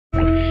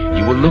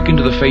will look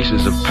into the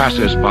faces of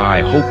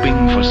passers-by,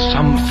 hoping for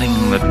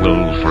something that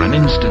will, for an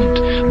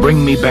instant,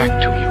 bring me back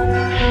to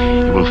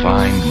you. You will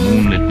find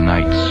moonlit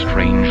nights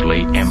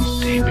strangely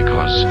empty,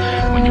 because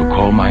when you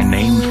call my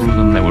name through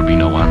them, there will be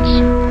no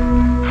answer.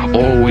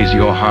 Always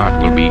your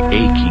heart will be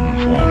aching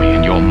for me,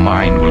 and your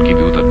mind will give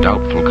you the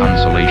doubtful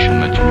consolation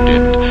that you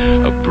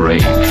did a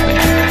brave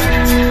thing.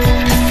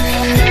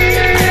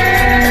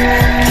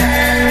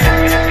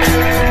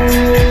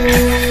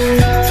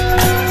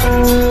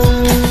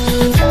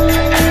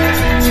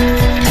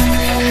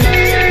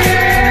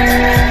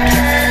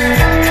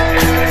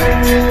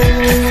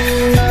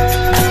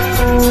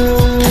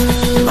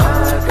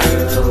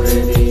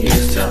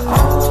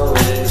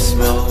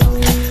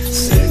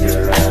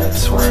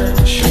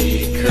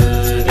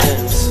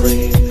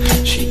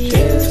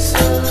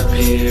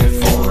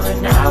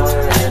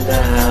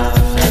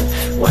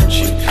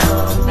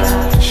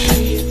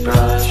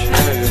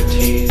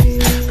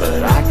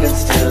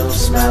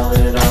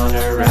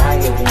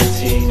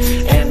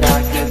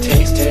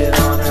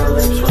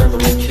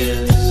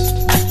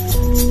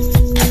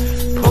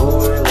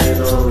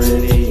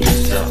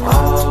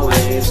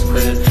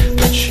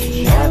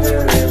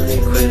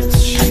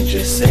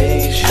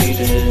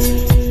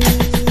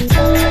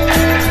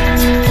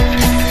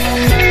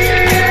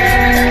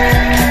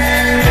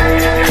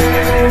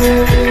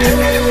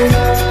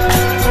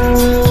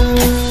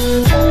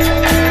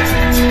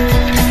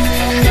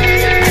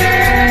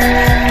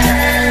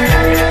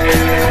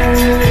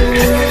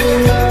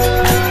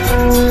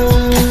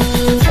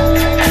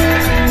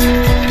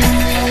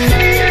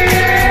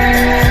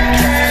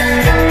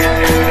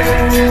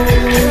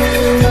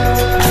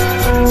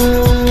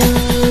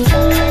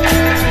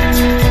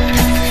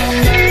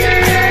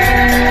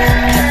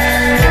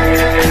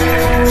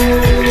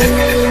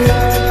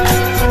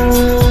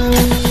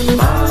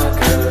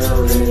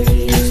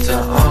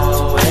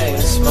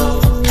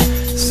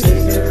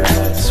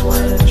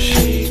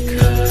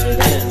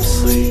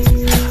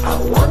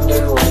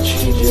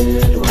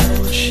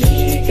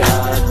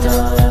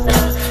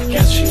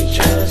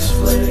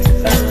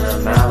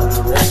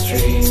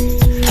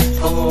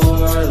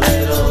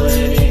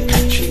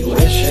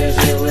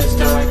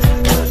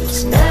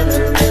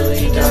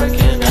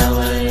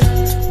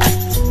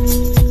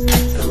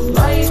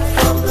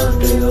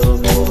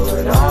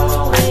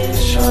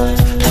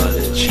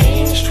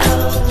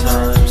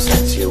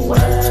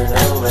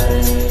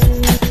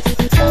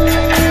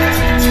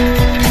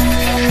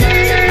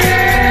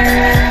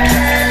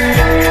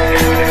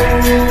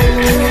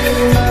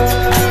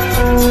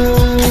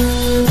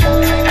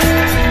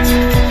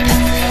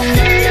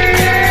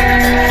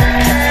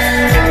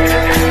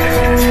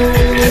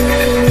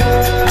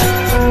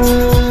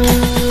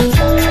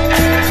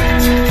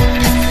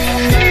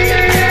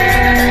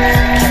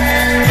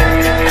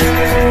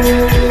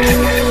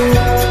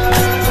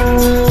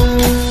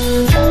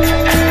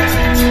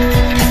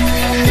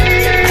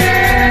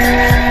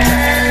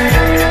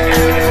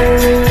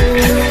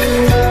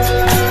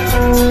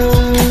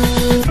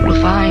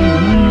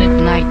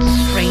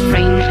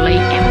 Strangely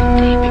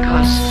empty,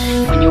 because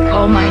when you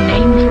call my name